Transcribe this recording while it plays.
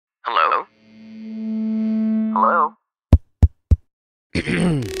Hello? Hello?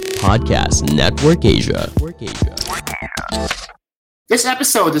 Podcast Network Asia. This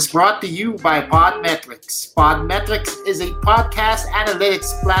episode is brought to you by Podmetrics. Podmetrics is a podcast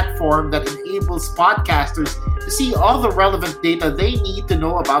analytics platform that enables podcasters to see all the relevant data they need to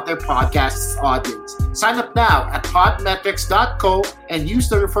know about their podcast's audience. Sign up now at podmetrics.co and use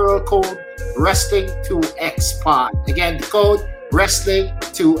the referral code Wrestling2XPod. Again, the code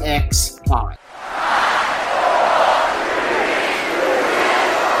Wrestling2XPod.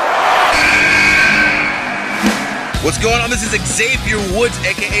 What's going on? This is Xavier Woods,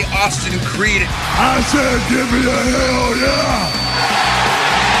 aka Austin Creed. I said, give me a hell yeah!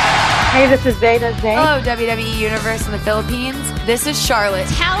 Hey, this is Zayda Zay. Hello, WWE Universe in the Philippines. This is Charlotte.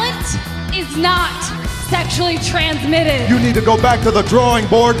 Talent is not sexually transmitted. You need to go back to the drawing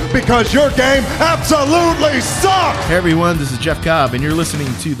board because your game absolutely sucks! Hey everyone, this is Jeff Cobb, and you're listening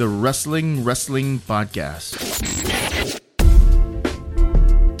to the Wrestling Podcast.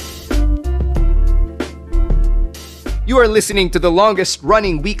 You are listening to the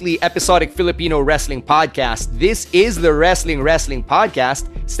longest-running weekly episodic Filipino wrestling podcast. This is the Wrestling Podcast.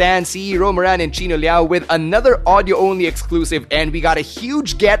 Stan C, Romaran, and Chino Liao with another audio-only exclusive, and we got a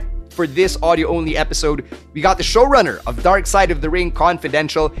huge get for this audio-only episode. We got the showrunner of Dark Side of the Ring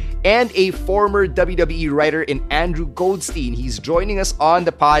Confidential and a former WWE writer in Andrew Goldstein. He's joining us on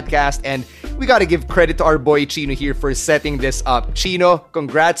the podcast, and we got to give credit to our boy Chino here for setting this up. Chino,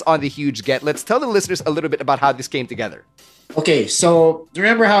 congrats on the huge get. Let's tell the listeners a little bit about how this came together. Okay, so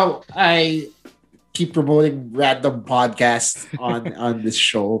remember how I keep promoting random podcasts on this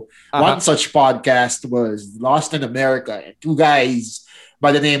show? One such podcast was Lost in America, and two guys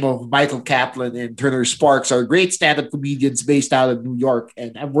by the name of Michael Kaplan and Turner Sparks are great stand-up comedians based out of New York.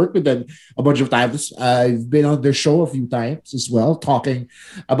 And I've worked with them a bunch of times. I've been on their show a few times as well, talking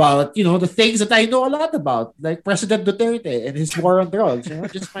about, the things that I know a lot about, like President Duterte and his war on drugs.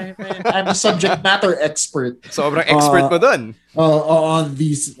 I'm a subject matter expert. Sobrang expert mo dun. On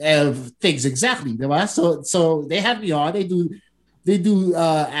these things, exactly. Diba? So they have me on. They do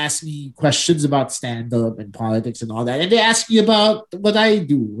ask me questions about stand-up and politics and all that. And they ask me about what I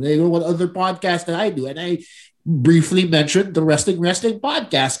do. They know what other podcasts that I do. And I briefly mentioned the Wrestling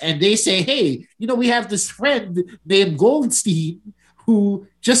Podcast. And they say, hey, we have this friend named Goldstein who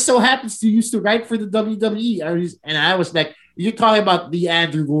just so happens to used to write for the WWE. And I was like, you're talking about the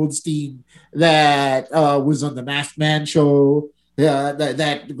Andrew Goldstein that was on the Masked Man show,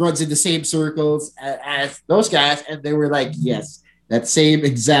 that runs in the same circles as those guys. And they were like, yes. That same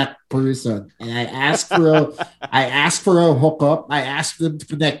exact person. And I asked for a hookup. I asked them to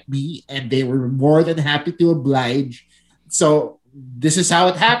connect me, and they were more than happy to oblige. So this is how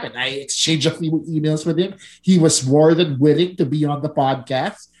it happened. I exchanged a few emails with him. He was more than willing to be on the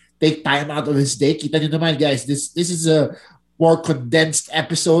podcast. Take time out of his day. Kita niyo naman, guys. This is a more condensed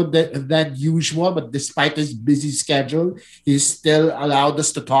episode than usual, but despite his busy schedule, he still allowed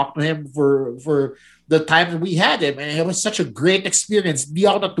us to talk to him for the time that we had him, and it was such a great experience. Di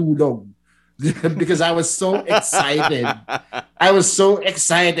ako natulog because I was so excited. I was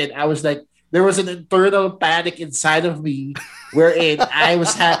was like, there was an internal panic inside of me wherein I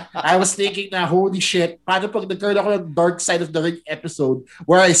was thinking na, holy shit, paano pag nagkaroon ako ng Dark Side of the Ring episode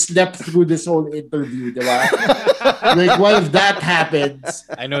where I slept through this whole interview, diba? Like, what if that happens?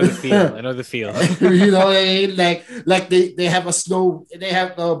 I know the feel. Like they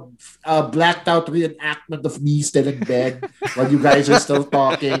have a blacked out reenactment of me still in bed while you guys are still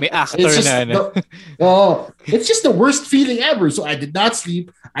talking. May actor it's just the worst feeling ever. So I did not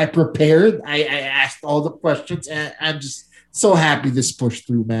sleep. I prepared. I asked all the questions, and I'm just so happy this pushed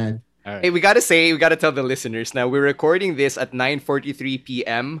through, man. Right. Hey, we gotta tell the listeners now, we're recording this at 9:43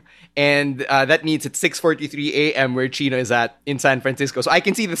 p.m. and that means it's 6:43 a.m. where Chino is at in San Francisco. So I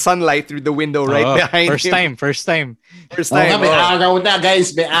can see the sunlight through the window right behind him. First time. May araw na,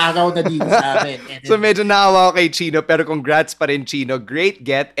 guys. May araw na dito sa amin. So medyo naawa kay Chino, pero congrats pa rin, Chino. Great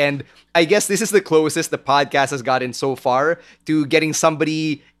get. And I guess this is the closest the podcast has gotten so far to getting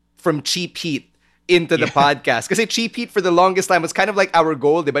somebody from Cheap Heat into the podcast. Because Cheap Heat for the longest time was kind of like our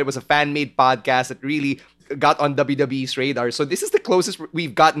goal, but it was a fan-made podcast that really got on WWE's radar. So this is the closest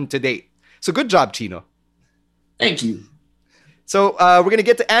we've gotten to date. So good job, Chino. Thank you. So we're going to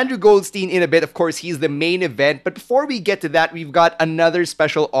get to Andrew Goldstein in a bit. Of course, he's the main event. But before we get to that, we've got another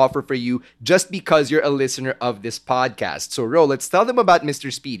special offer for you just because you're a listener of this podcast. So, Ro, let's tell them about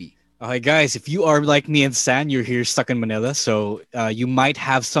Mr. Speedy. Okay, guys, if you are like me and San, you're here stuck in Manila, so you might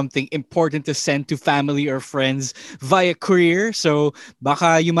have something important to send to family or friends via courier. So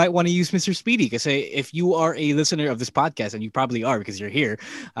baka you might want to use Mr. Speedy. Because if you are a listener of this podcast, and you probably are because you're here,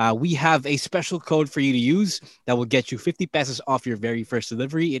 we have a special code for you to use that will get you 50 pesos off your very first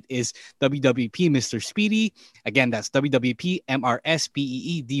delivery. It is WWP Mr. Speedy. Again, that's WWP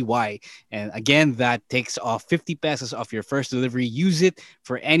MRSPEEDY. And again, that takes off 50 pesos off your first delivery. Use it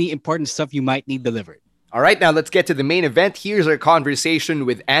for any important stuff you might need delivered. All right, now let's get to the main event. Here's our conversation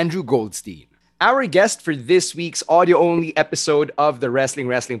with Andrew Goldstein. Our guest for this week's audio-only episode of the Wrestling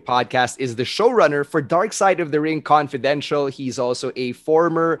Podcast is the showrunner for Dark Side of the Ring Confidential. He's also a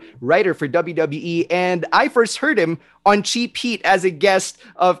former writer for WWE, and I first heard him on Cheap Heat as a guest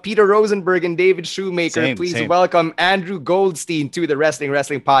of Peter Rosenberg and David Shoemaker. Please welcome Andrew Goldstein to the Wrestling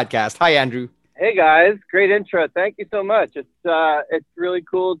Podcast. Hi, Andrew. Hey guys, great intro. Thank you so much. It's really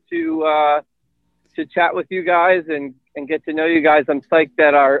cool to chat with you guys and get to know you guys. I'm psyched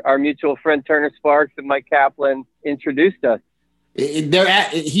that our mutual friend Turner Sparks and Mike Kaplan introduced us.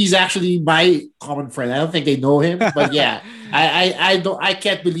 He's actually my common friend. I don't think they know him, but yeah, I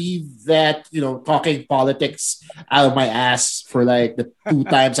can't believe that, talking politics out of my ass for like the 2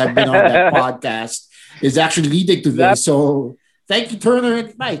 times I've been on that podcast is actually leading to this. So thank you, Turner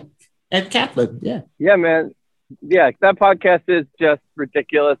and Mike. And Kaplan, yeah. Yeah, man. Yeah, that podcast is just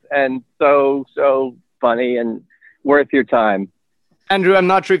ridiculous and so funny and worth your time. Andrew, I'm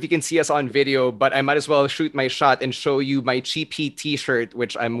not sure if you can see us on video, but I might as well shoot my shot and show you my Cheap Heat t-shirt,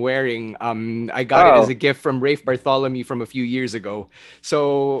 which I'm wearing. I got it as a gift from Rafe Bartholomew from a few years ago.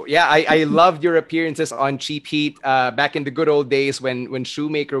 So yeah, I loved your appearances on Cheap Heat back in the good old days when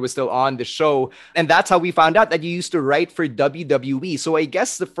Shoemaker was still on the show. And that's how we found out that you used to write for WWE. So I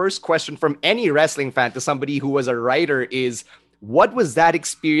guess the first question from any wrestling fan to somebody who was a writer is, what was that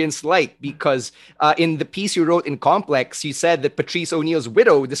experience like? Because in the piece you wrote in Complex, you said that Patrice O'Neal's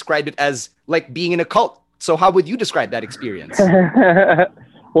widow described it as like being in a cult. So how would you describe that experience?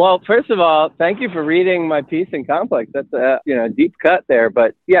 Well, first of all, thank you for reading my piece in Complex. That's a deep cut there.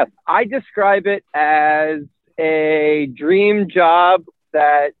 But yes, I describe it as a dream job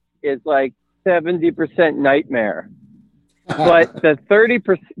that is like 70% nightmare. But the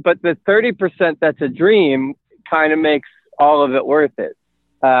 30% that's a dream kind of makes all of it worth it.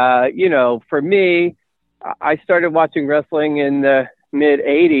 For me, I started watching wrestling in the mid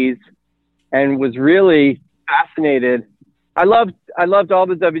 80s and was really fascinated. I loved all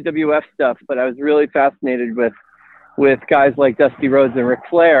the WWF stuff, but I was really fascinated with guys like Dusty Rhodes and Ric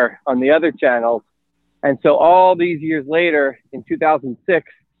Flair on the other channels. And so all these years later, in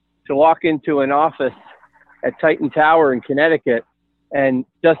 2006, to walk into an office at Titan Tower in Connecticut, and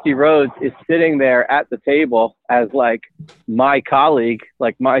Dusty Rhodes is sitting there at the table as like my colleague,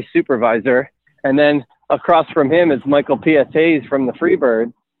 like my supervisor. And then across from him is Michael P.S. Hayes from the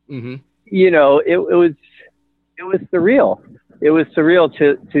Freebirds. Mm-hmm. It was surreal. It was surreal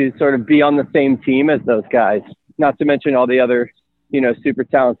to sort of be on the same team as those guys, not to mention all the other, super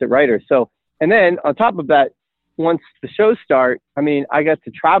talented writers. So, and then on top of that, once the show started, I got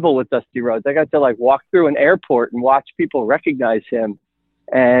to travel with Dusty Rhodes. I got to like walk through an airport and watch people recognize him.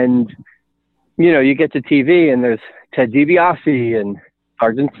 And, you get to TV and there's Ted DiBiase and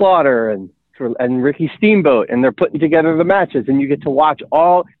Sergeant Slaughter and Ricky Steamboat, and they're putting together the matches, and you get to watch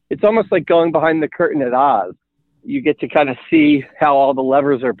it's almost like going behind the curtain at Oz. You get to kind of see how all the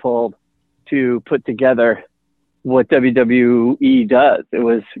levers are pulled to put together what WWE does. It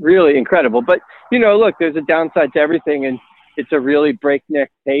was really incredible. But, look, there's a downside to everything, and it's a really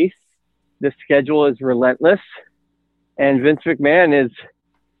breakneck pace. The schedule is relentless. And Vince McMahon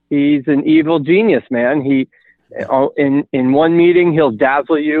he's an evil genius, man. He, in one meeting, he'll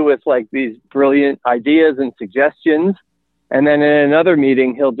dazzle you with like these brilliant ideas and suggestions. And then in another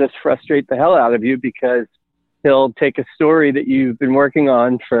meeting, he'll just frustrate the hell out of you because he'll take a story that you've been working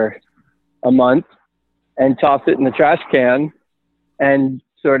on for a month and toss it in the trash can and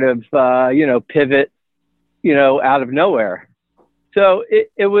sort of, pivot, out of nowhere. So it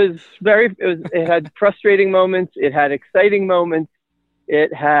had frustrating moments. It had exciting moments.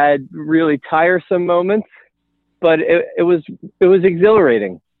 It had really tiresome moments, but it was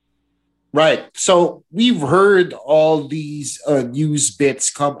exhilarating. Right. So we've heard all these news bits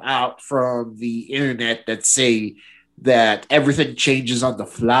come out from the internet that say that everything changes on the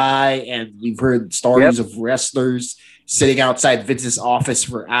fly. And we've heard stories of wrestlers sitting outside Vince's office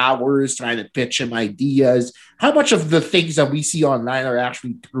for hours trying to pitch him ideas. How much of the things that we see online are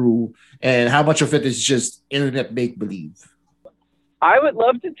actually true, and how much of it is just internet make-believe? I would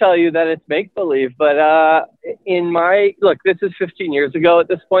love to tell you that it's make believe, but this is 15 years ago at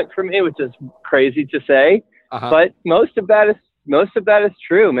this point for me, which is crazy to say. But most of that is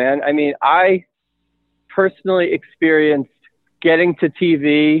true, man. I mean, I personally experienced getting to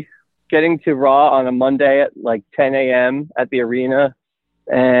TV, getting to Raw on a Monday at like 10 a.m. at the arena,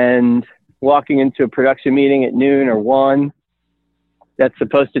 and walking into a production meeting at noon or 1 that's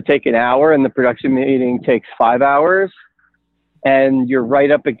supposed to take an hour, and the production meeting takes 5 hours. And you're right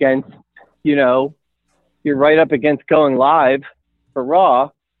up against going live for Raw,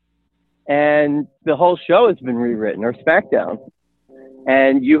 and the whole show has been rewritten, or SmackDown.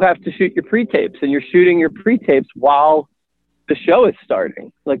 And you have to shoot your pre-tapes, and you're shooting your pre-tapes while the show is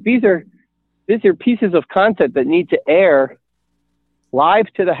starting. Like these are pieces of content that need to air live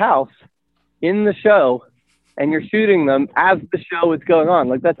to the house in the show, and you're shooting them as the show is going on.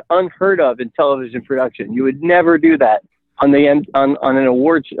 Like that's unheard of in television production. You would never do that on an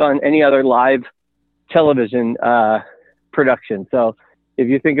award on any other live television production. So if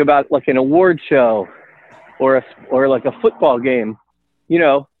you think about like an award show or like a football game,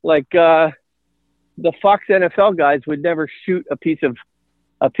 like the Fox NFL guys would never shoot a piece of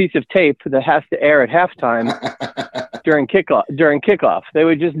tape that has to air at halftime during kickoff. They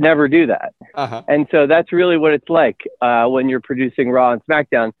would just never do that. And so that's really what it's like when you're producing Raw and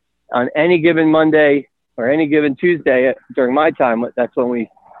SmackDown on any given Monday or any given Tuesday during my time. That's when we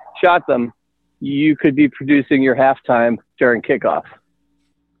shot them. You could be producing your halftime during kickoff.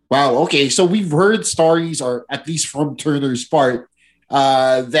 Wow. Okay. So we've heard stories, or at least from Turner's part,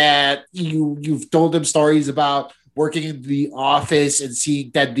 that you've told them stories about working in the office and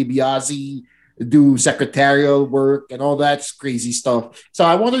seeing Ted DiBiase do secretarial work and all that crazy stuff. So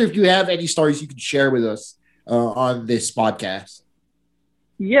I wonder if you have any stories you can share with us on this podcast.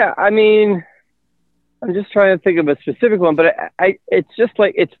 Yeah, I mean, I'm just trying to think of a specific one, but it's just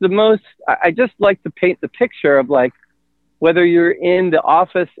like, it's the most, I just like to paint the picture of like, whether you're in the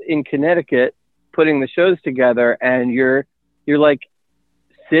office in Connecticut putting the shows together, and you're like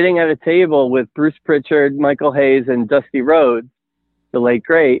sitting at a table with Bruce Pritchard, Michael Hayes, and Dusty Rhodes, the late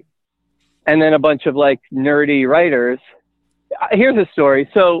great, and then a bunch of like nerdy writers. Here's a story.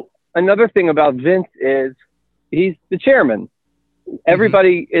 So another thing about Vince is he's the chairman.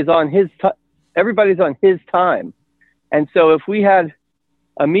 Everybody is on everybody's on his time. And so if we had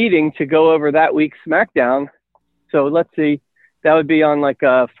a meeting to go over that week's SmackDown, so let's see, that would be on like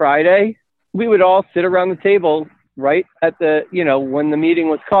a Friday, we would all sit around the table right at the, when the meeting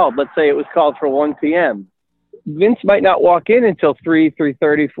was called. Let's say it was called for 1 p.m. Vince might not walk in until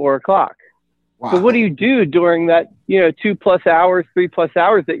 3:30, 4 o'clock. Wow. So what do you do during that, 2+ hours, 3+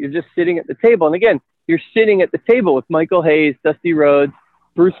 hours that you're just sitting at the table? And again, you're sitting at the table with Michael Hayes, Dusty Rhodes,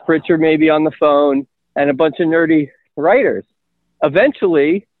 Bruce Pritchard maybe on the phone, and a bunch of nerdy writers.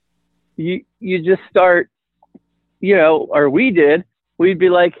 Eventually, you just start, or we did, we'd be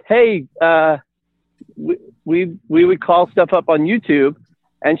like, hey, we would call stuff up on YouTube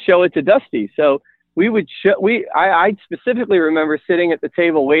and show it to Dusty. So we would I specifically remember sitting at the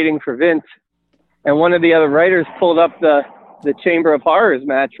table waiting for Vince, and one of the other writers pulled up the Chamber of Horrors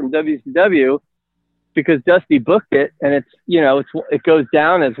match from WCW because Dusty booked it, and it goes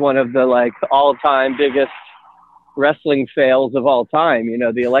down as one of the like all-time biggest wrestling fails of all time.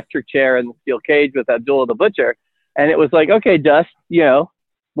 The electric chair and the steel cage with Abdullah the Butcher, and it was like, okay, Dust,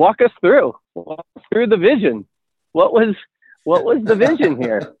 walk us through the vision. What was the vision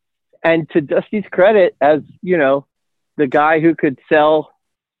here? And to Dusty's credit, as the guy who could sell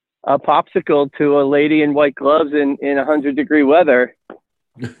a popsicle to a lady in white gloves in 100-degree weather,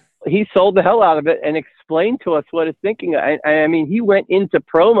 he sold the hell out of it and explained to us what his thinking. I mean, he went into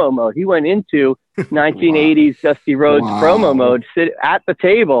promo mode. He went into 1980s Dusty Rhodes promo mode, sit at the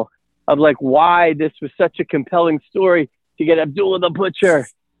table of like why this was such a compelling story to get Abdullah the Butcher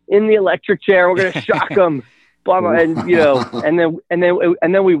in the electric chair. We're going to shock him. Blah, blah, and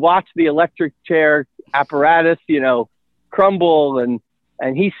and then we watched the electric chair apparatus, crumble,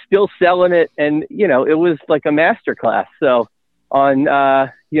 and he's still selling it, and it was like a masterclass. So on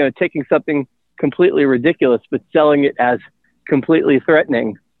taking something completely ridiculous but selling it as completely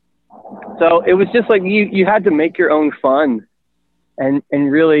threatening. So it was just like you had to make your own fun, and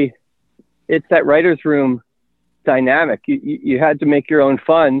really, it's that writer's room dynamic. You had to make your own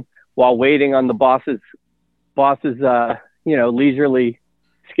fun while waiting on the boss's leisurely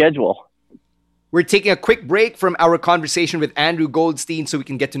schedule. We're taking a quick break from our conversation with Andrew Goldstein so we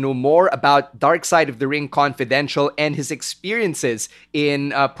can get to know more about Dark Side of the Ring Confidential and his experiences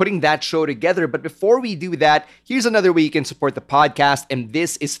in putting that show together. But before we do that, here's another way you can support the podcast, and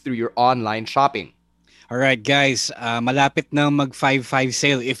this is through your online shopping. All right, guys, malapit na mag 5-5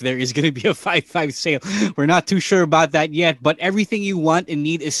 sale if there is going to be a 5-5 sale. We're not too sure about that yet, but everything you want and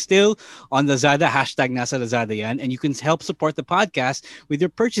need is still on Lazada. #nasa Lazada yan. And you can help support the podcast with your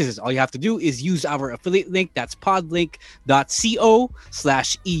purchases. All you have to do is use our affiliate link. That's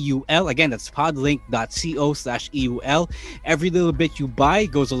podlink.co/EUL. Again, that's podlink.co/EUL. Every little bit you buy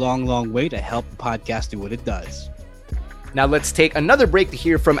goes a long, long way to help the podcast do what it does. Now let's take another break to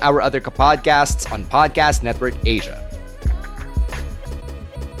hear from our other podcasts on Podcast Network Asia.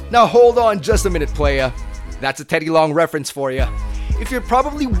 Now hold on just a minute, playa. That's a Teddy Long reference for you. If you're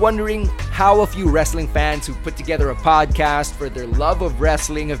probably wondering how a few wrestling fans who put together a podcast for their love of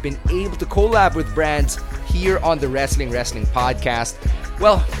wrestling have been able to collab with brands here on the Wrestling Podcast,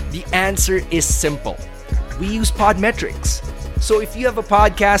 well, the answer is simple. We use Podmetrics. So if you have a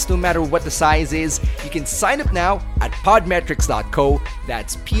podcast, no matter what the size is, you can sign up now at podmetrics.co.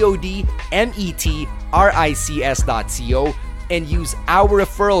 That's podmetrics.co and use our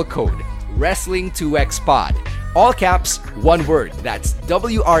referral code Wrestling2XPod. All caps, one word. That's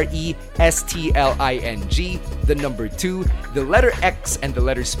WRESTLING, the number 2, the letter X, and the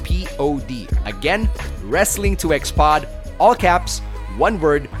letters POD. Again, Wrestling2XPod, all caps, one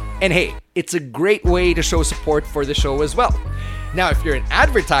word. And hey, it's a great way to show support for the show as well. Now, if you're an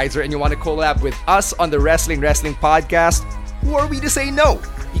advertiser and you want to collab with us on the Wrestling Podcast, who are we to say no?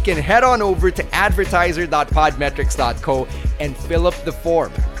 You can head on over to advertiser.podmetrics.co and fill up the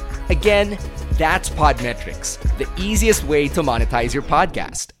form. Again, that's Podmetrics, the easiest way to monetize your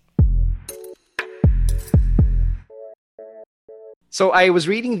podcast. So I was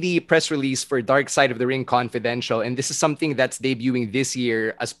reading the press release for Dark Side of the Ring Confidential, and this is something that's debuting this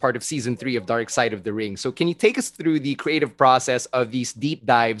year as part of Season 3 of Dark Side of the Ring. So can you take us through the creative process of these deep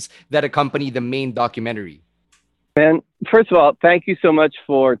dives that accompany the main documentary? Man, first of all, thank you so much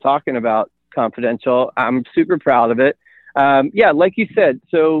for talking about Confidential. I'm super proud of it. Yeah, like you said,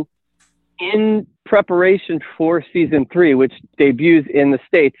 so in preparation for Season 3, which debuts in the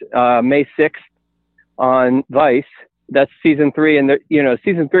States May 6th on Vice, that's Season 3, and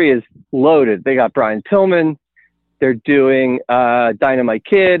Season 3 is loaded. They got Brian Pillman. They're doing Dynamite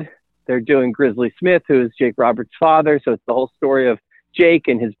Kid. They're doing Grizzly Smith, who is Jake Roberts' father. So it's the whole story of Jake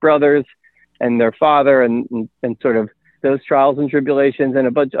and his brothers and their father, and sort of those trials and tribulations, and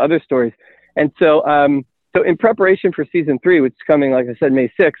a bunch of other stories. And so, so in preparation for Season 3, which is coming, like I said,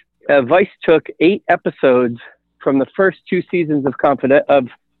 May 6th, Vice took 8 episodes from the first 2 seasons of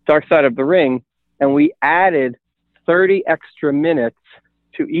Dark Side of the Ring, and we added 30 extra minutes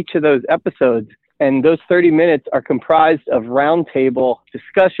to each of those episodes. And those 30 minutes are comprised of roundtable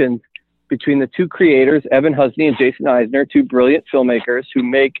discussions between the 2 creators, Evan Husney and Jason Eisner, 2 brilliant filmmakers who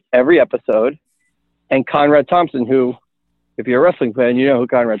make every episode, and Conrad Thompson, who, if you're a wrestling fan, you know who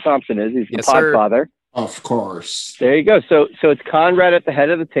Conrad Thompson is. He's the Podfather. Of course. There you go. So it's Conrad at the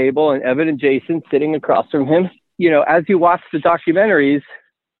head of the table and Evan and Jason sitting across from him. You know, as you watch the documentaries,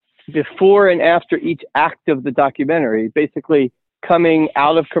 before and after each act of the documentary, basically coming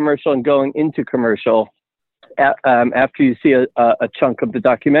out of commercial and going into commercial, after you see a chunk of the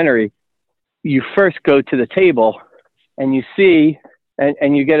documentary, you first go to the table and you see,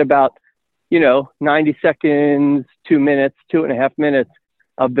 and you get about, 90 seconds, 2 minutes, 2.5 minutes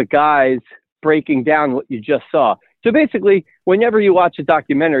of the guys breaking down what you just saw. So basically, whenever you watch a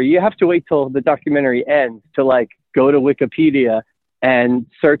documentary, you have to wait till the documentary ends to go to Wikipedia and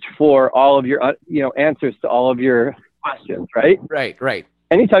search for all of your, answers to all of your questions, right? Right.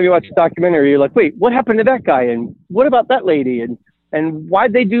 Anytime you watch a documentary, you're like, wait, what happened to that guy? And what about that lady? And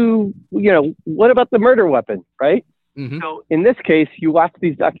why'd they do, what about the murder weapon, right? Mm-hmm. So in this case, you watch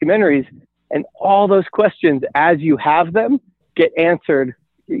these documentaries and all those questions, as you have them, get answered,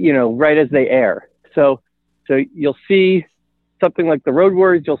 right as they air. So you'll see something like the Road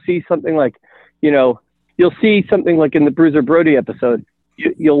Warriors. You'll see something like, you'll see something like in the Bruiser Brody episode,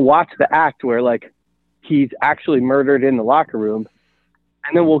 you'll watch the act where he's actually murdered in the locker room,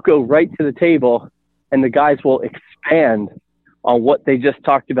 and then we'll go right to the table and the guys will expand on what they just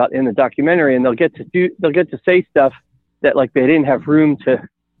talked about in the documentary, and they'll get to say stuff that they didn't have room to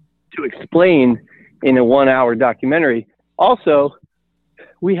explain in a 1-hour documentary. Also,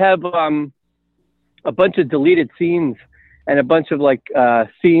 we have a bunch of deleted scenes and a bunch of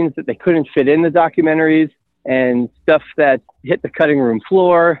scenes that they couldn't fit in the documentaries, and stuff that hit the cutting room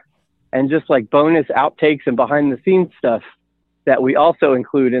floor, and just bonus outtakes and behind the scenes stuff that we also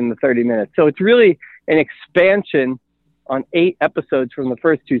include in the 30 minutes. So it's really an expansion on 8 episodes from the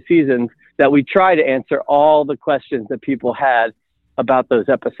first 2 seasons that we try to answer all the questions that people had about those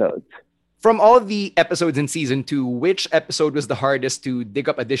episodes. From all of the episodes in Season 2, which episode was the hardest to dig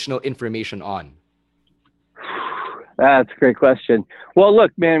up additional information on? That's a great question. Well,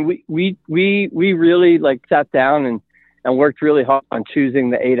 look, man, we really like sat down and worked really hard on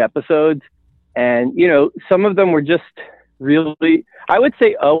choosing the 8 episodes. And, you know, some of them were just really, I would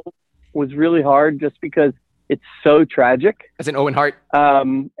say was really hard just because it's so tragic. As in Owen Hart.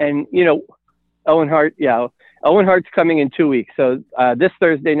 And, you know, Owen Hart, yeah. Owen Hart's coming in 2 weeks. So this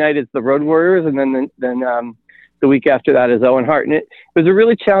Thursday night is the Road Warriors, and then the week after that is Owen Hart. And it was a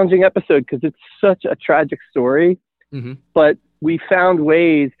really challenging episode because it's such a tragic story. Mm-hmm. But we found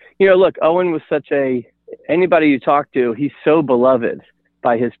ways, you know, look, Owen was anybody you talk to, he's so beloved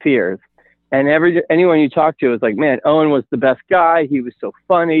by his peers. And anyone you talk to is like, man, Owen was the best guy. He was so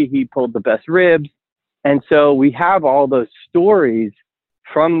funny. He pulled the best ribs. And so we have all those stories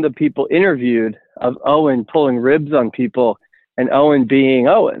from the people interviewed of Owen pulling ribs on people and Owen being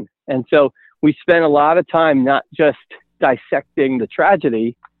Owen. And so we spent a lot of time not just dissecting the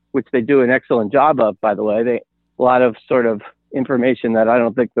tragedy, which they do an excellent job of, by the way. A lot of sort of information that I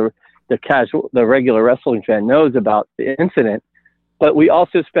don't think the regular wrestling fan knows about the incident. But we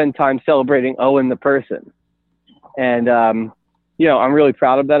also spend time celebrating Owen the person. And, you know, I'm really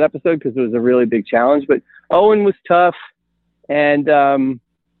proud of that episode because it was a really big challenge. But Owen was tough. And,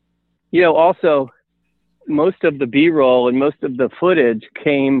 you know, also most of the B-roll and most of the footage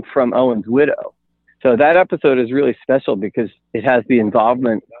came from Owen's widow. So that episode is really special because it has the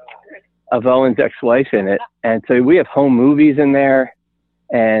involvement of Owen's ex-wife in it. And so we have home movies in there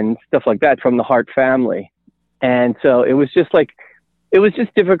and stuff like that from the Hart family. And so it was just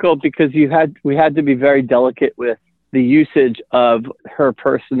difficult because we had to be very delicate with the usage of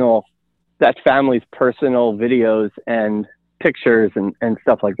that family's personal videos and pictures and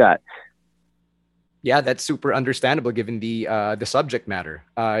stuff like that. Yeah, that's super understandable given the subject matter.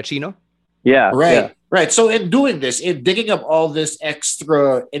 Chino? Yeah. Right. Yeah. Right. So in doing this, in digging up all this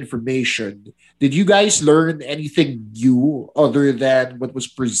extra information, did you guys learn anything new other than what was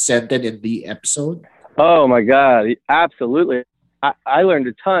presented in the episode? Oh my God. Absolutely. I learned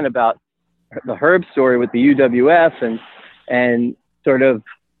a ton about the Herb story with the UWF and sort of,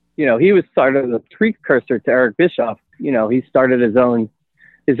 you know, he was sort of the precursor to Eric Bischoff. You know, he started his own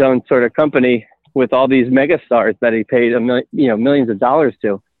sort of company with all these megastars that he paid millions of dollars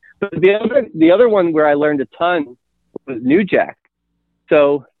to. But the other one where I learned a ton was New Jack.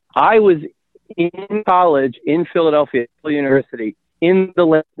 So I was in college in Philadelphia University in the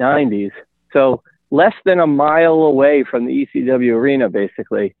late 90s. So less than a mile away from the ECW arena,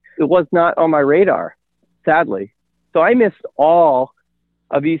 basically. It was not on my radar, sadly. So I missed all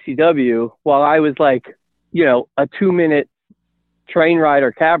of ECW while I was like, you know, a 2-minute train ride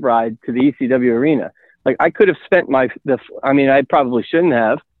or cab ride to the ECW arena. Like I could have spent I probably shouldn't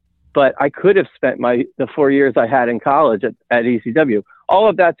have, but I could have spent the 4 years I had in college at ECW. All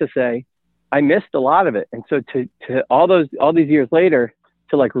of that to say, I missed a lot of it. And so to all these years later,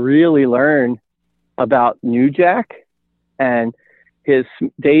 to like really learn about New Jack and his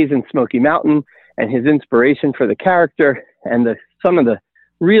days in Smoky Mountain and his inspiration for the character and some of the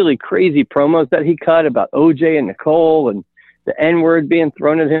really crazy promos that he cut about OJ and Nicole and the N-word being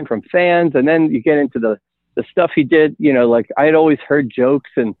thrown at him from fans. And then you get into the stuff he did, you know, like I had always heard jokes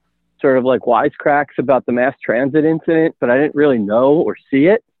and sort of like wisecracks about the mass transit incident, but I didn't really know or see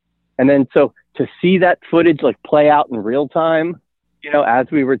it. And then so to see that footage like play out in real time, you know, as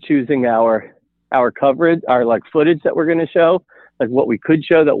we were choosing our coverage, our like footage that we're going to show, like what we could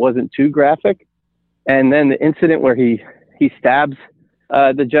show that wasn't too graphic. And then the incident where he stabs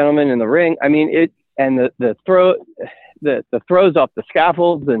the gentleman in the ring. I mean, the throws off the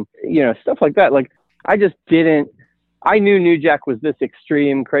scaffolds and, you know, stuff like that. Like I knew New Jack was this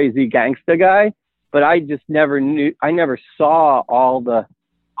extreme, crazy gangsta guy, but I just never saw all the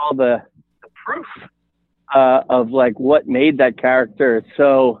proof of like what made that character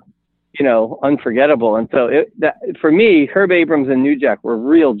so, you know, unforgettable. And so for me, Herb Abrams and New Jack were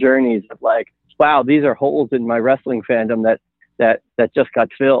real journeys of like, wow, these are holes in my wrestling fandom that just got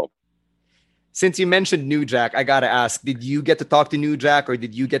filled. Since you mentioned New Jack, I gotta ask, did you get to talk to New Jack or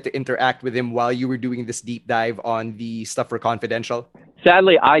did you get to interact with him while you were doing this deep dive on the stuff for Confidential?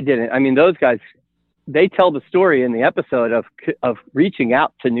 Sadly, I didn't. I mean, those guys, they tell the story in the episode of reaching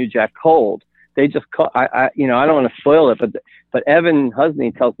out to New Jack cold. They just I don't want to spoil it, but Evan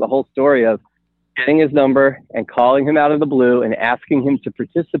Husney tells the whole story of getting his number and calling him out of the blue and asking him to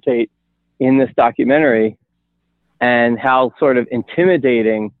participate in this documentary, and how sort of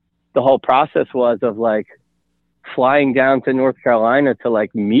intimidating the whole process was of like flying down to North Carolina to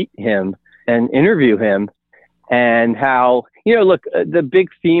like meet him and interview him, and how, you know, look, the big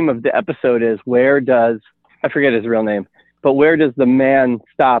theme of the episode is I forget his real name, but where does the man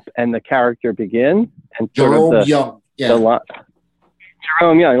stop and the character begin? And Jerome Young. the line.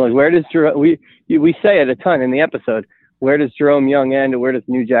 Jerome Young, like where does Jerome? We say it a ton in the episode. Where does Jerome Young end, and where does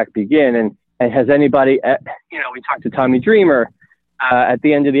New Jack begin? And has anybody? We talked to Tommy Dreamer at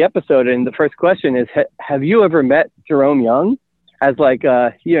the end of the episode, and the first question is, have you ever met Jerome Young? As like,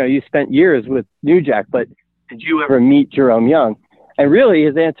 you spent years with New Jack, but did you ever meet Jerome Young? And really,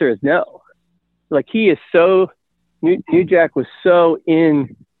 his answer is no. Like he is so, New Jack was so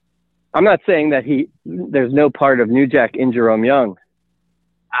in. I'm not saying that there's no part of New Jack in Jerome Young,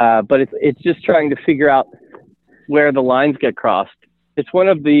 but it's just trying to figure out where the lines get crossed. It's one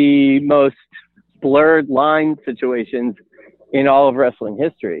of the most blurred line situations in all of wrestling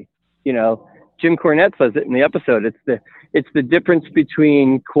history. Jim Cornette says it in the episode. It's the difference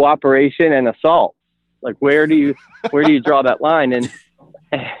between cooperation and assault. Like where do you draw that line?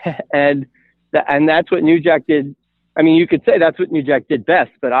 And that's what New Jack did. I mean, you could say that's what New Jack did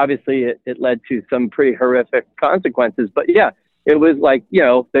best, but obviously it led to some pretty horrific consequences. But yeah, it was like,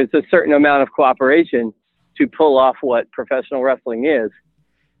 there's a certain amount of cooperation to pull off what professional wrestling is.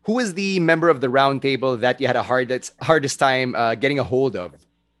 Who is the member of the round table that you had a hardest time getting a hold of?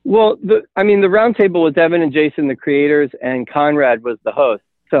 Well, the round table was Evan and Jason, the creators, and Conrad was the host.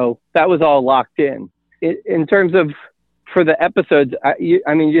 So that was all locked in. In terms of, for the episodes, you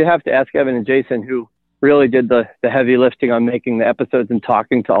have to ask Evan and Jason, who really did the heavy lifting on making the episodes and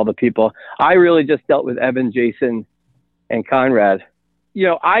talking to all the people. I really just dealt with Evan, Jason, and Conrad.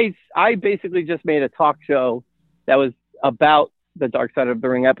 I basically just made a talk show that was about the Dark Side of the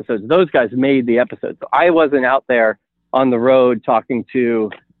Ring episodes. Those guys made the episodes. So I wasn't out there on the road talking to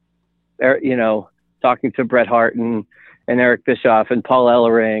Bret Hart and Eric Bischoff and Paul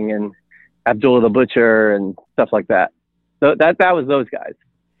Ellering and Abdullah the Butcher and stuff like that. So that was those guys.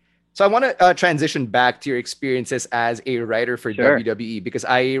 So I want to transition back to your experiences as a writer for Sure. WWE, because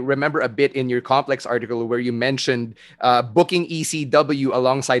I remember a bit in your Complex article where you mentioned booking ECW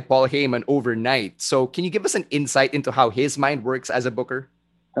alongside Paul Heyman overnight. So can you give us an insight into how his mind works as a booker?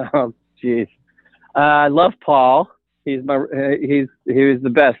 Oh, geez. I love Paul. He was the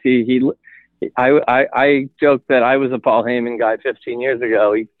best. I joked that I was a Paul Heyman guy 15 years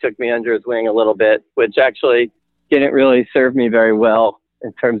ago. He took me under his wing a little bit, which actually didn't really serve me very well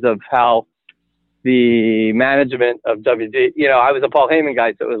in terms of how the management of WWE, I was a Paul Heyman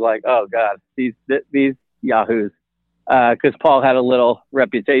guy, so it was like, oh God, these yahoos. Because Paul had a little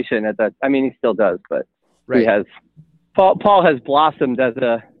reputation at that. I mean, he still does, but right. He has. Paul has blossomed as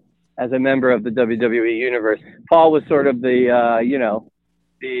a member of the WWE universe. Paul was sort of the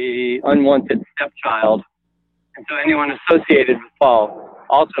unwanted stepchild, and so anyone associated with Paul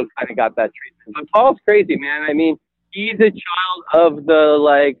also kind of got that treatment. But Paul's crazy, man. I mean, he's a child of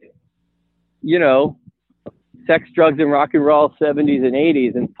the sex, drugs, and rock and roll 70s and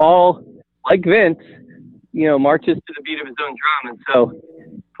 80s. And Paul, like Vince, marches to the beat of his own drum. And so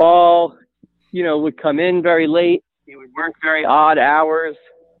Paul, would come in very late. He would work very odd hours.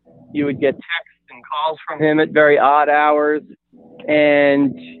 You would get texts and calls from him at very odd hours.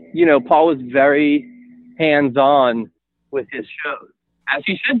 And, Paul was very hands-on with his shows, as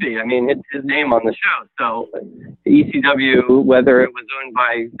he should be. I mean, it's his name on the show. So ECW, whether it was owned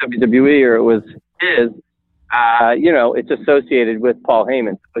by WWE or it was his, it's associated with Paul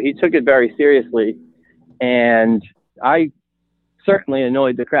Heyman. So he took it very seriously. And I certainly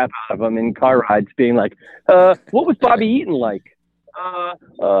annoyed the crap out of him in car rides, being like, what was Bobby Eaton like?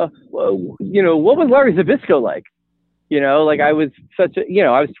 What was Larry Zbyszko like? I was such a,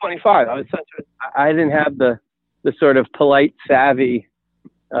 I was 25. I didn't have the sort of polite savvy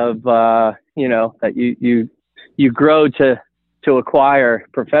of, that you grow to acquire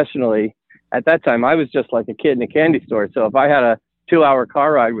professionally. At that time, I was just like a kid in a candy store. So if I had a 2-hour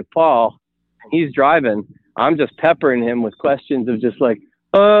car ride with Paul and he's driving, I'm just peppering him with questions of just like,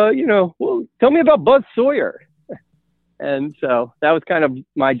 well, tell me about Buzz Sawyer. And so that was kind of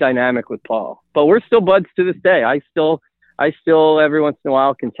my dynamic with Paul. But we're still buds to this day. I still every once in a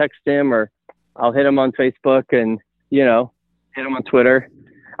while can text him, or I'll hit him on Facebook and, hit him on Twitter.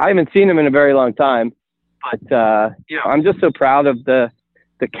 I haven't seen him in a very long time, but, I'm just so proud of the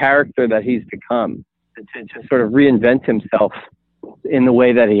character that he's become to sort of reinvent himself in the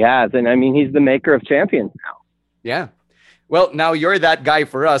way that he has. And I mean, he's the maker of champions now. Yeah. Well, now you're that guy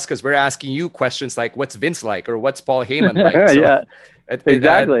for us, because we're asking you questions like, what's Vince like, or what's Paul Heyman like? So Yeah,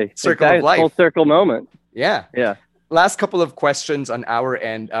 exactly. Circle of life. Full circle moment. Yeah. Yeah. Last couple of questions on our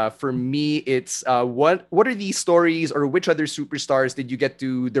end. For me, it's what are these stories, or which other superstars did you get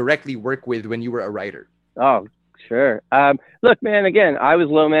to directly work with when you were a writer? Oh, sure. Look, man, again, I was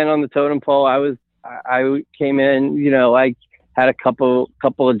low man on the totem pole. I came in, I had a couple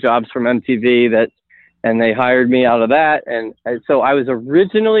of jobs from MTV that, and they hired me out of that. And so I was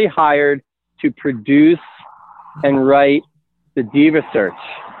originally hired to produce and write the Diva Search,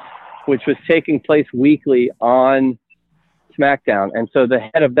 which was taking place weekly on SmackDown. And so the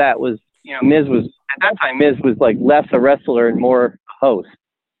head of that was, Miz was, at that time, Miz was like less a wrestler and more a host.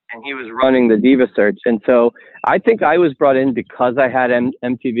 And he was running the Diva Search. And so I think I was brought in because I had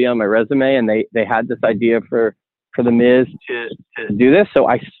MTV on my resume, and they had this idea for the Miz to do this. So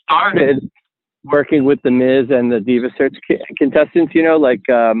I started working with the Miz and the Diva Search contestants, like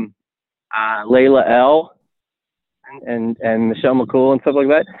Layla L and Michelle McCool and stuff like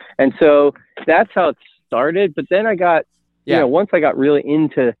that. And so that's how it started. But then I got, once I got really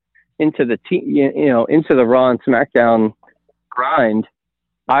into the team, into the Raw and SmackDown grind,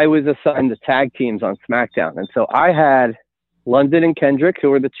 I was assigned the tag teams on SmackDown. And so I had London and Kendrick, who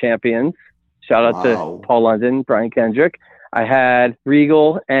were the champions. Shout out to Paul London, Brian Kendrick. I had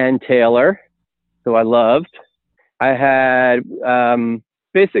Regal and Taylor, who I loved. I had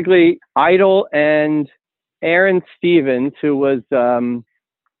basically Idol and Aaron Stevens, who was,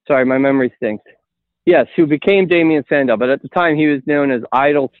 sorry, my memory stinks. Yes, who became Damian Sandow, but at the time he was known as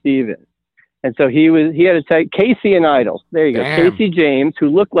Idol Stevens. And so he had to take Casey and Idol. There you go. Casey James, who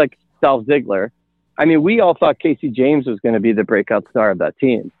looked like Dolph Ziggler. I mean, we all thought Casey James was going to be the breakout star of that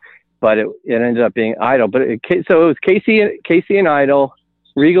team, but it ended up being Idol. But so it was Casey and Idol,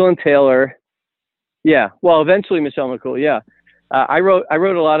 Regal and Taylor. Yeah. Well, eventually Michelle McCool. Yeah. I wrote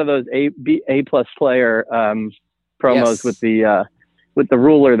a lot of those A+ player promos with the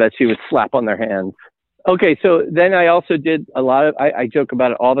ruler that she would slap on their hands. Okay, so then I also did a lot of, I joke about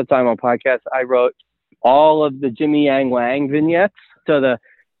it all the time on podcasts. I wrote all of the Jimmy Yang Wang vignettes. So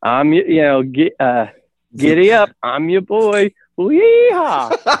giddy up, I'm your boy,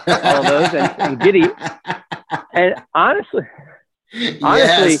 weehaw. All those and giddy. And honestly,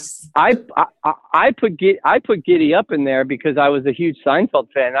 Yes. I put giddy up in there because I was a huge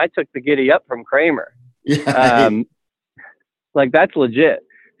Seinfeld fan. I took the giddy up from Kramer. Yeah. Like that's legit.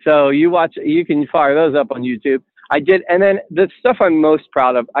 So you can fire those up on YouTube. I did. And then the stuff I'm most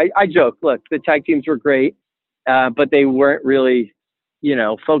proud of, I joke, look, the tag teams were great, but they weren't really,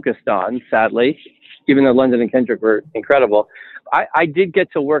 focused on, sadly, even though London and Kendrick were incredible. I did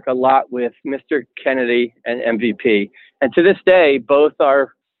get to work a lot with Mr. Kennedy and MVP. And to this day, both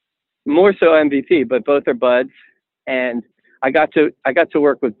are more so MVP, but both are buds. And I got to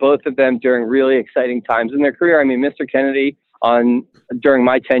work with both of them during really exciting times in their career. I mean, Mr. Kennedy during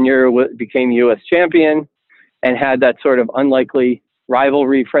my tenure became U.S. champion and had that sort of unlikely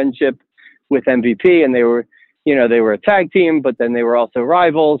rivalry friendship with MVP. And they were a tag team, but then they were also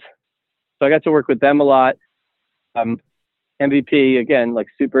rivals. So I got to work with them a lot. MVP, again, like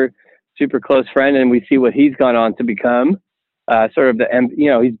super, super close friend. And we see what he's gone on to become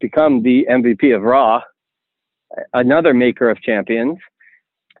he's become the MVP of Raw, another maker of champions.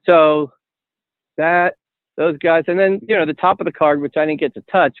 So those guys, and then, the top of the card, which I didn't get to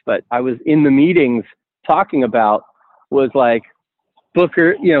touch, but I was in the meetings talking about, was like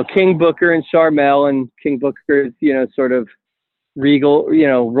Booker, King Booker and Sharmell, and King Booker's, sort of regal,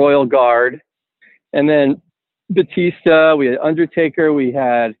 royal guard. And then Batista, we had Undertaker, we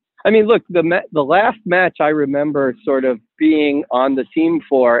had, look, the last match I remember sort of being on the team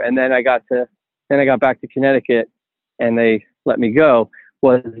for, and then I got back to Connecticut and they let me go,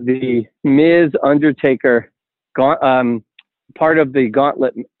 was the Miz Undertaker part of the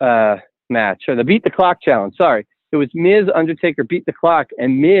gauntlet match, or the Beat the Clock challenge. Sorry. It was Miz Undertaker Beat the Clock,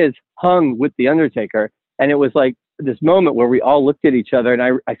 and Miz hung with the Undertaker. And it was like this moment where we all looked at each other. And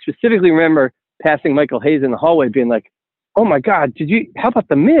I specifically remember passing Michael Hayes in the hallway being like, oh my God, how about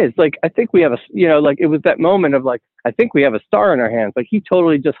the Miz? Like, I think we have it was that moment of like, I think we have a star in our hands. Like, he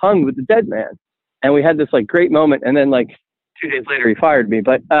totally just hung with the dead man. And we had this like great moment. And then like 2 days later, he fired me.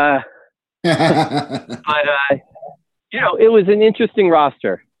 But, it was an interesting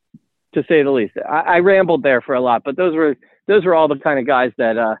roster, to say the least. I rambled there for a lot, but those were all the kind of guys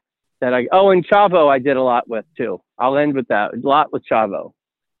that and Chavo I did a lot with too. I'll end with that. A lot with Chavo.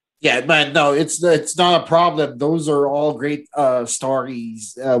 Yeah, man, no, it's not a problem. Those are all great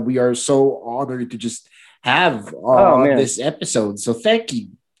stories. We are so honored to just have on this episode. So thank you.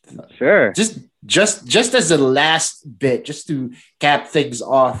 Sure. Just as a last bit, just to cap things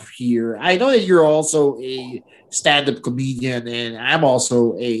off here, I know that you're also a stand-up comedian, and I'm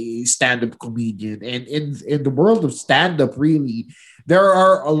also a stand-up comedian. And in the world of stand-up, really, there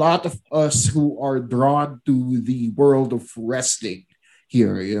are a lot of us who are drawn to the world of wrestling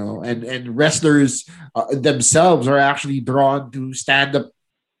here, and wrestlers themselves are actually drawn to stand-up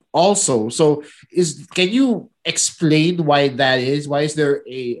also. So can you explain why that is? Why is there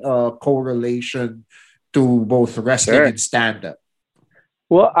a correlation to both wrestling and stand-up?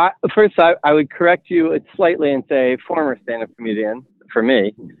 Well, first I would correct you slightly and say former stand-up comedian for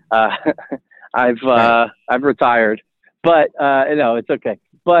me. I've retired, but no, it's okay.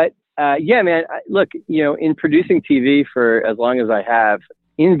 But yeah, man, look, in producing TV for as long as I have,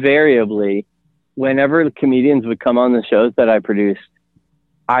 invariably, whenever the comedians would come on the shows that I produced,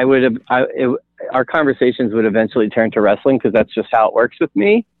 our conversations would eventually turn to wrestling because that's just how it works with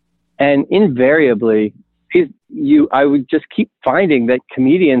me. And invariably, I would just keep finding that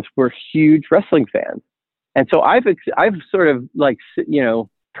comedians were huge wrestling fans. And so I've sort of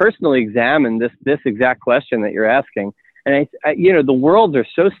personally examined this exact question that you're asking. And the worlds are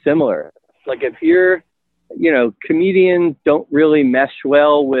so similar. Like if comedians don't really mesh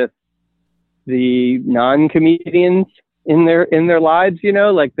well with the non-comedians in their lives,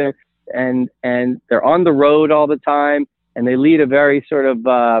 like they're on the road all the time and they lead a very sort of,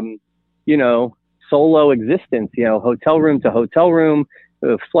 solo existence, hotel room to hotel room,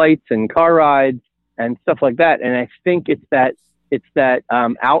 flights and car rides and stuff like that. And I think it's that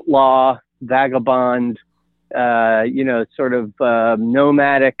outlaw, vagabond, sort of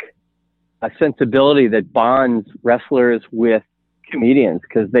nomadic sensibility that bonds wrestlers with comedians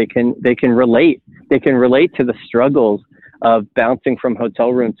because they can relate to the struggles of bouncing from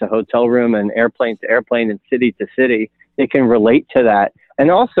hotel room to hotel room and airplane to airplane and city to city. They can relate to that. And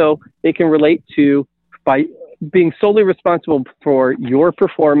also they can relate to by being solely responsible for your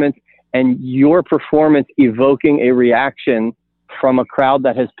performance and your performance evoking a reaction from a crowd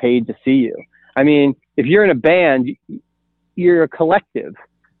that has paid to see you. I mean, if you're in a band, you're a collective.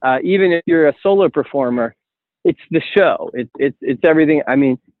 Even if you're a solo performer, it's the show. It's everything. I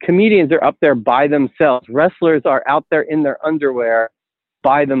mean, comedians are up there by themselves. Wrestlers are out there in their underwear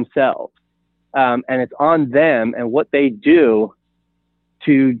by themselves. And it's on them and what they do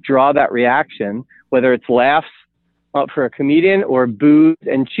to draw that reaction, whether it's laughs for a comedian or boos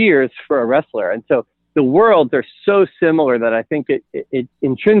and cheers for a wrestler. And so the worlds are so similar that I think it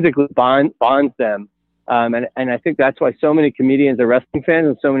intrinsically bonds them. And I think that's why so many comedians are wrestling fans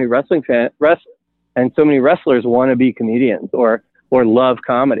and so many wrestling fans and so many wrestlers want to be comedians or love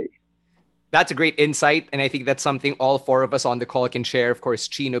comedy. That's a great insight, and I think that's something all four of us on the call can share. Of course,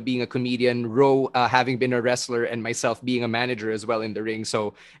 Chino being a comedian, Ro having been a wrestler, and myself being a manager as well in the ring.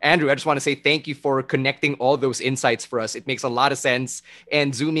 So, Andrew, I just want to say thank you for connecting all those insights for us. It makes a lot of sense.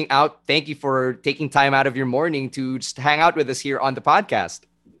 And zooming out, thank you for taking time out of your morning to just hang out with us here on the podcast.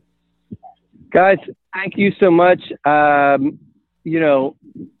 Guys, thank you so much. I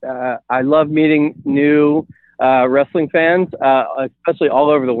love meeting new wrestling fans, especially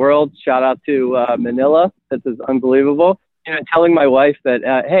all over the world. Shout out to Manila. This is unbelievable. Telling my wife that,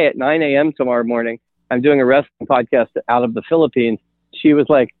 hey, at 9 a.m. tomorrow morning, I'm doing a wrestling podcast out of the Philippines. She was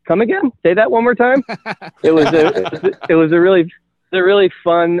like, come again? Say that one more time. It was a really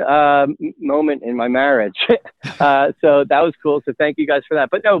fun moment in my marriage. So that was cool. So thank you guys for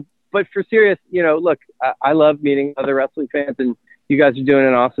that. But for serious, look, I love meeting other wrestling fans, and you guys are doing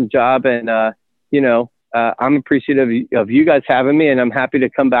an awesome job. And, I'm appreciative of you guys having me, and I'm happy to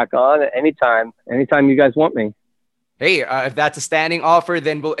come back on at anytime you guys want me. Hey, if that's a standing offer,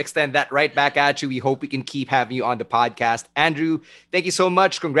 then we'll extend that right back at you. We hope we can keep having you on the podcast. Andrew, thank you so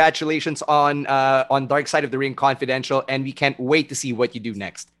much. Congratulations on Dark Side of the Ring Confidential, and we can't wait to see what you do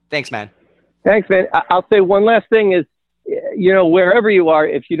next. Thanks, man. Thanks, man. I'll say one last thing is, wherever you are,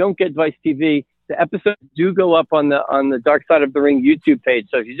 if you don't get Vice TV, the episodes do go up on the Dark Side of the Ring YouTube page.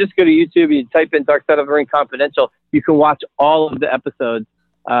 So if you just go to YouTube, you type in Dark Side of the Ring Confidential, you can watch all of the episodes,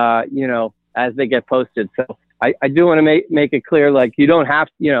 as they get posted. So I do want to make it clear, like, you don't have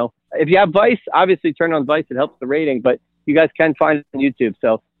to, if you have Vice, obviously turn on Vice. It helps the rating, but you guys can find it on YouTube.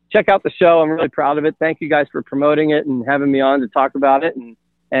 So check out the show. I'm really proud of it. Thank you guys for promoting it and having me on to talk about it.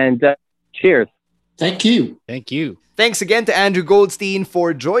 And cheers. Thank you. Thank you. Thanks again to Andrew Goldstein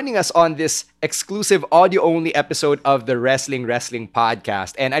for joining us on this exclusive audio-only episode of the Wrestling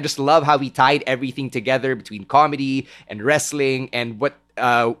Podcast. And I just love how we tied everything together between comedy and wrestling and what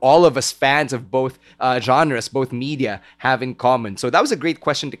all of us fans of both genres, both media, have in common. So that was a great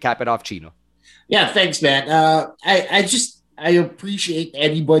question to cap it off, Chino. Yeah, thanks, man. I appreciate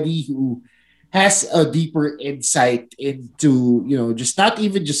anybody who has a deeper insight into, just not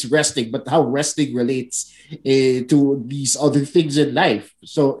even just wrestling, but how wrestling relates to these other things in life.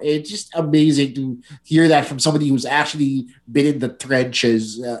 So it's just amazing to hear that from somebody who's actually been in the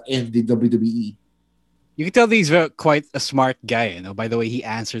trenches in the WWE. You can tell that he's quite a smart guy, by the way he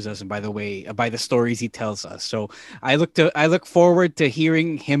answers us and by the stories he tells us. So I look forward to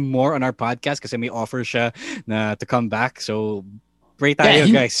hearing him more on our podcast kasi may offer siya to come back. So pray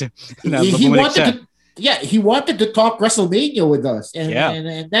tayo, guys. yeah, he wanted to talk WrestleMania with us,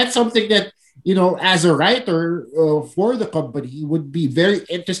 and that's something that, you know, as a writer for the company, would be very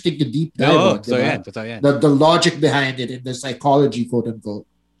interesting to deep dive on. The logic behind it and the psychology, quote unquote.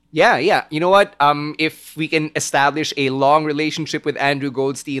 Yeah. You know what? If we can establish a long relationship with Andrew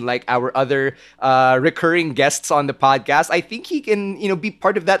Goldstein, like our other recurring guests on the podcast, I think he can, you know, be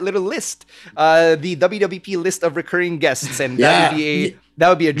part of that little list, the WWP list of recurring guests, and that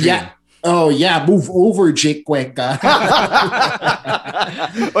would be a dream. Yeah. Oh yeah, move over, Jake Cuenca.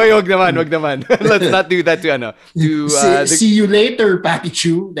 Oy, wag naman. Let's not do that to see you later, Patty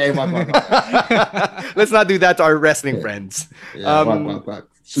Chu. Let's not do that to our wrestling friends.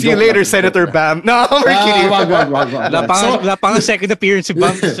 So see you later, Senator Bam. No, we're kidding. Wala pang second appearance si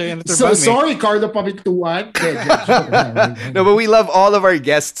Bam. Senator Bam. Sorry, Carlo Pamintuan. No, but we love all of our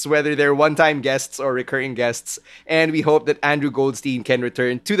guests, whether they're one-time guests or recurring guests, and we hope that Andrew Goldstein can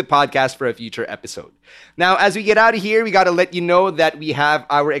return to the podcast for a future episode. Now, as we get out of here, we got to let you know that we have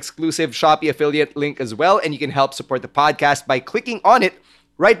our exclusive Shopee affiliate link as well, and you can help support the podcast by clicking on it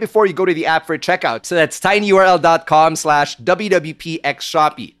right before you go to the app for checkout. So that's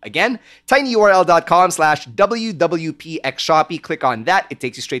tinyurl.com/WWPXShopee. Again, tinyurl.com/WWPXShopee. Click on that. It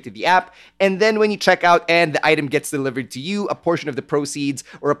takes you straight to the app. And then when you check out and the item gets delivered to you, a portion of the proceeds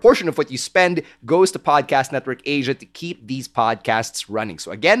or a portion of what you spend goes to Podcast Network Asia to keep these podcasts running.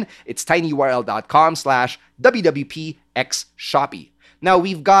 So again, it's tinyurl.com/WWPXShopee. Now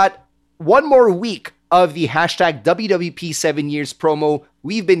we've got one more week of the hashtag WWP 7 years promo.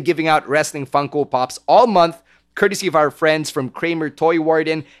 We've been giving out wrestling Funko Pops all month, courtesy of our friends from Kramer Toy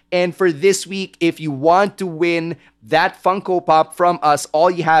Warden. And for this week, if you want to win that Funko Pop from us, all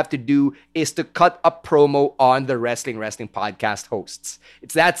you have to do is to cut a promo on the Wrestling Podcast hosts.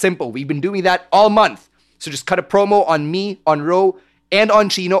 It's that simple. We've been doing that all month. So just cut a promo on me, on Ro, and on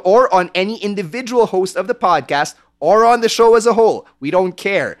Chino, or on any individual host of the podcast, or on the show as a whole. We don't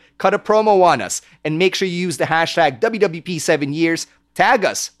care. Cut a promo on us and make sure you use the hashtag WWP7years. Tag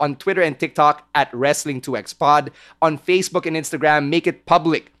us on Twitter and TikTok at Wrestling2XPod. On Facebook and Instagram, make it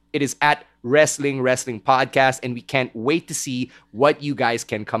public. It is at Wrestling Podcast, and we can't wait to see what you guys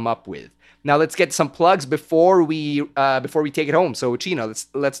can come up with. Now let's get some plugs before we take it home. So Chino,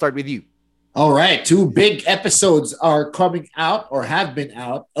 let's start with you. All right, 2 big episodes are coming out or have been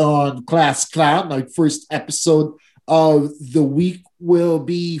out on Class Clown. My first episode of the week will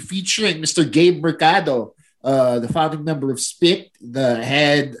be featuring Mr. Gabe Mercado, the founding member of SPIT, the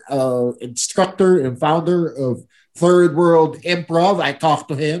head instructor and founder of Third World Improv. I talked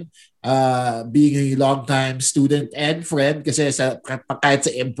to him, being a longtime student and friend, kasi kahit sa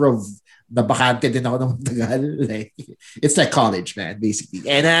improv, nabakante din ako ng matagal. Like, it's like college, man, basically.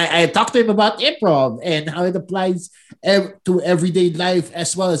 And I talked to him about improv and how it applies to everyday life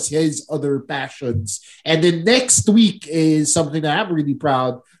as well as his other passions. And then next week is something that I'm really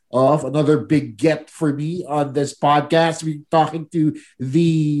proud of, another big get for me on this podcast. We're talking to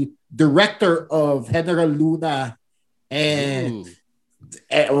the director of General Luna and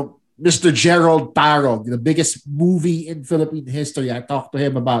Mr. Gerald Tarog, the biggest movie in Philippine history. I talked to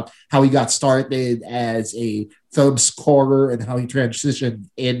him about how he got started as a film scorer and how he transitioned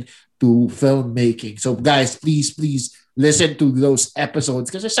into filmmaking. So guys, please listen to those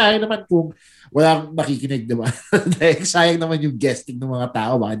episodes kasi sayang naman kung walang makikinig, diba? Like, sayang naman yung guesting ng mga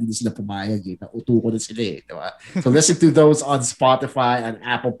tao, baka hindi sila pumayag eh. Nauto ko na sila eh, diba? So listen to those on Spotify and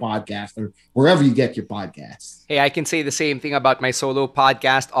Apple Podcasts or wherever you get your podcasts. Hey, I can say the same thing about my solo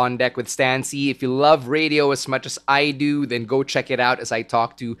podcast, On Deck with Stan C. If you love radio as much as I do, then go check it out as I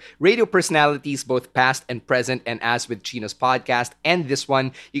talk to radio personalities, both past and present, and as with Chino's podcast and this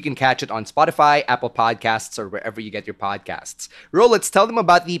one, you can catch it on Spotify, Apple Podcasts, or wherever you get your podcasts. Ro, let's tell them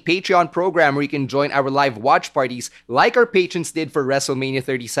about the Patreon program where you can join our live watch parties like our patrons did for WrestleMania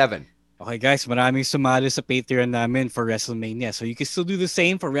 37. Okay guys, maraming sumali sa Patreon namin for WrestleMania. So you can still do the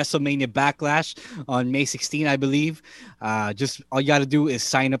same for WrestleMania Backlash on May 16, I believe. Just all you got to do is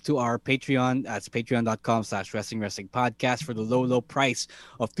sign up to our Patreon. That's patreon.com/Wrestling Podcast for the low price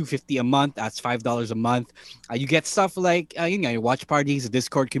of $2.50 a month. That's $5 a month. You get stuff like your watch parties, the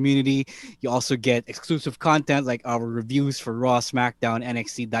Discord community. You also get exclusive content like our reviews for Raw, SmackDown,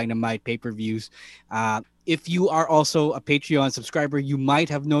 NXT, Dynamite, pay-per-views. if you are also a Patreon subscriber, you might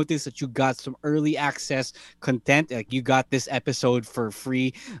have noticed that you got some early access content. Like you got this episode for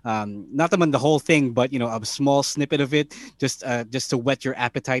free. Not the whole thing, but a small snippet of it, just to whet your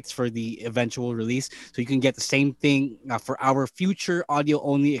appetites for the eventual release. So you can get the same thing for our future audio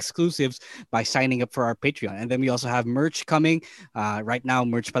only exclusives by signing up for our Patreon. And then we also have merch coming. Right now,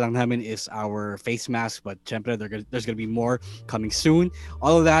 merch pa lang namin is our face mask, but syempre, there's gonna be more coming soon.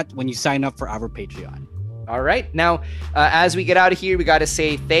 All of that when you sign up for our Patreon. All right. Now, as we get out of here, we got to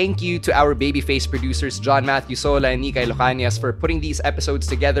say thank you to our babyface producers, John Matthew Sola and Nikay Locanias, for putting these episodes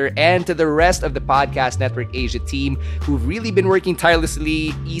together, and to the rest of the Podcast Network Asia team who've really been working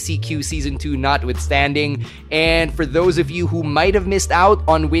tirelessly, ECQ Season 2 notwithstanding. And for those of you who might have missed out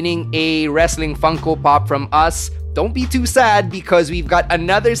on winning a wrestling Funko Pop from us, don't be too sad, because we've got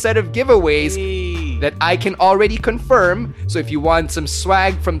another set of giveaways that I can already confirm. So if you want some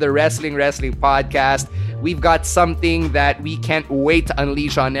swag from the Wrestling Podcast, we've got something that we can't wait to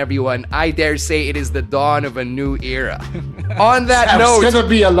unleash on everyone. I dare say it is the dawn of a new era. On that note, it's gonna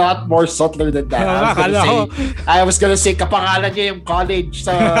be a lot more subtler than that. I was gonna say kapangalan niya yung college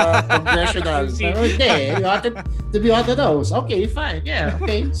sa congressional. To be on the nose. Okay, fine. Yeah,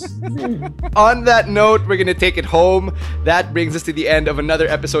 okay. On that note, we're gonna take it home. That brings us to the end of another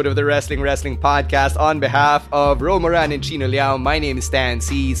episode of the Wrestling Podcast. On behalf of Ro Moran and Chino Liao, my name is Stan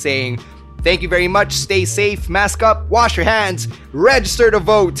C, saying thank you very much. Stay safe, mask up, wash your hands, register to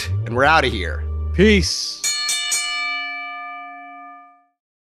vote, and we're out of here. Peace.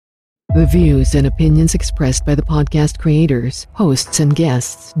 The views and opinions expressed by the podcast creators, hosts, and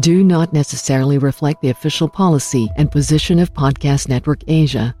guests do not necessarily reflect the official policy and position of Podcast Network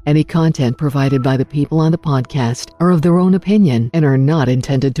Asia. Any content provided by the people on the podcast are of their own opinion and are not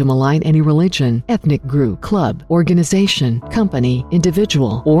intended to malign any religion, ethnic group, club, organization, company,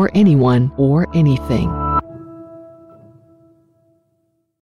 individual, or anyone or anything.